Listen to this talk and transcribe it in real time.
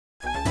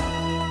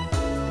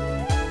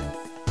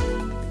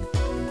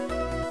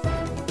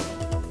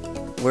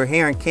We're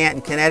here in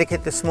Canton,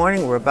 Connecticut this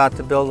morning. We're about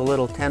to build a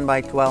little 10 by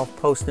 12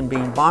 post and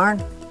beam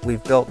barn.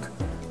 We've built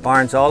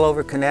barns all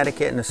over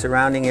Connecticut and the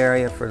surrounding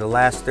area for the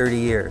last 30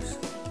 years.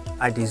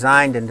 I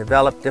designed and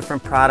developed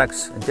different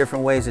products and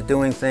different ways of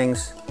doing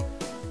things.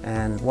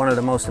 And one of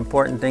the most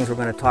important things we're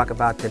going to talk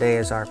about today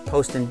is our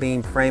post and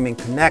beam framing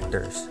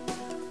connectors.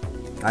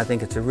 I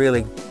think it's a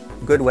really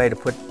good way to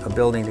put a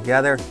building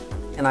together,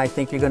 and I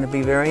think you're going to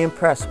be very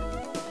impressed.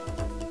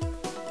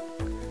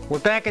 We're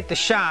back at the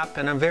shop,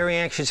 and I'm very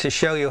anxious to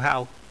show you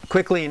how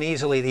quickly and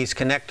easily these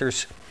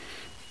connectors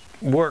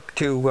work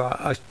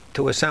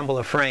to assemble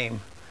a frame.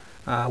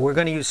 We're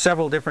going to use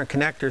several different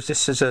connectors.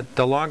 This is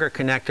the longer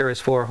connector is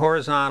for a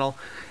horizontal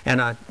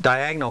and a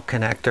diagonal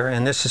connector,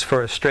 and this is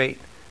for a straight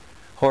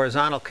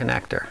horizontal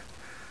connector.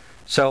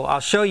 So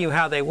I'll show you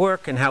how they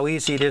work and how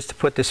easy it is to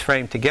put this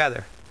frame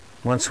together.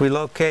 Once we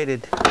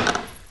located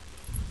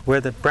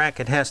where the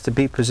bracket has to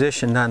be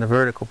positioned on the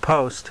vertical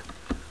post,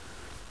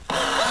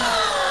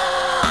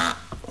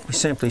 we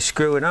simply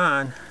screw it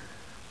on.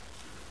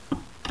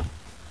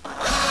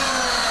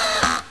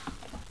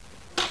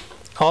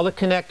 All the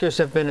connectors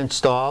have been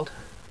installed.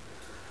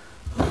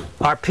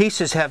 Our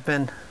pieces have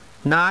been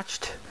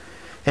notched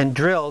and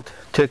drilled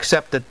to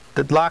accept the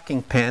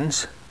locking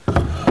pins.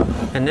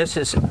 And this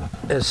is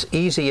as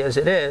easy as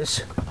it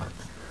is.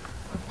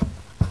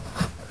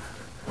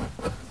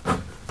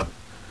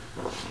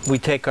 We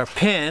take our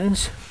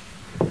pins,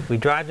 we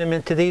drive them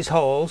into these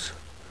holes,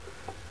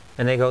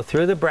 and they go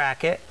through the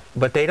bracket.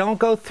 But they don't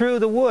go through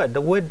the wood.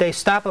 The wood, they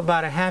stop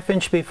about a ½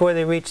 inch before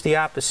they reach the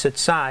opposite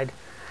side.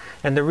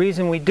 And the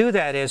reason we do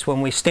that is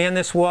when we stand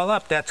this wall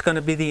up, that's going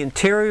to be the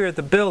interior of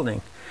the building.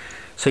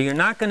 So you're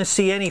not going to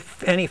see any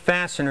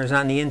fasteners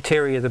on the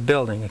interior of the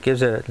building. It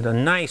gives it a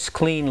nice,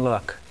 clean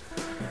look.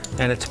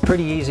 And it's a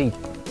pretty easy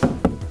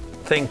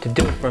thing to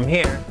do from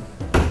here.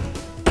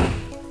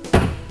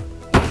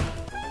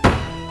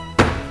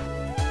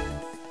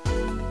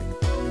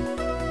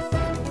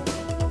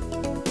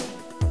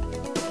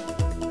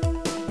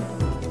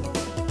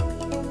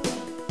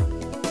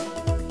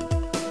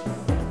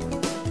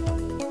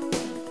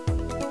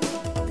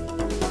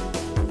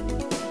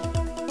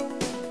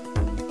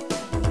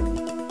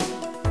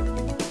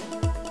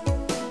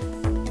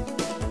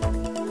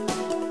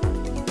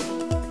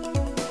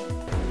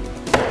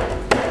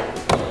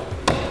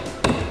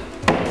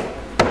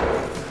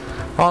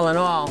 All in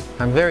all,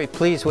 I'm very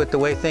pleased with the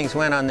way things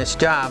went on this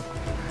job,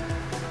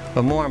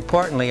 but more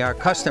importantly, our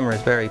customer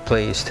is very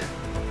pleased.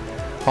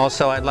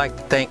 Also, I'd like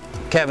to thank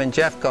Kevin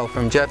Jeffco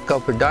from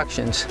Jeffco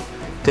Productions.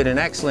 Did an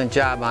excellent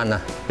job on the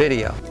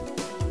video.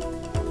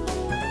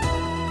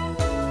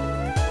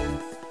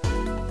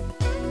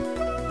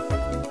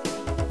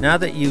 Now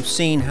that you've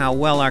seen how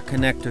well our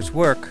connectors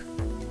work,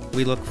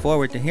 we look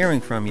forward to hearing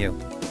from you.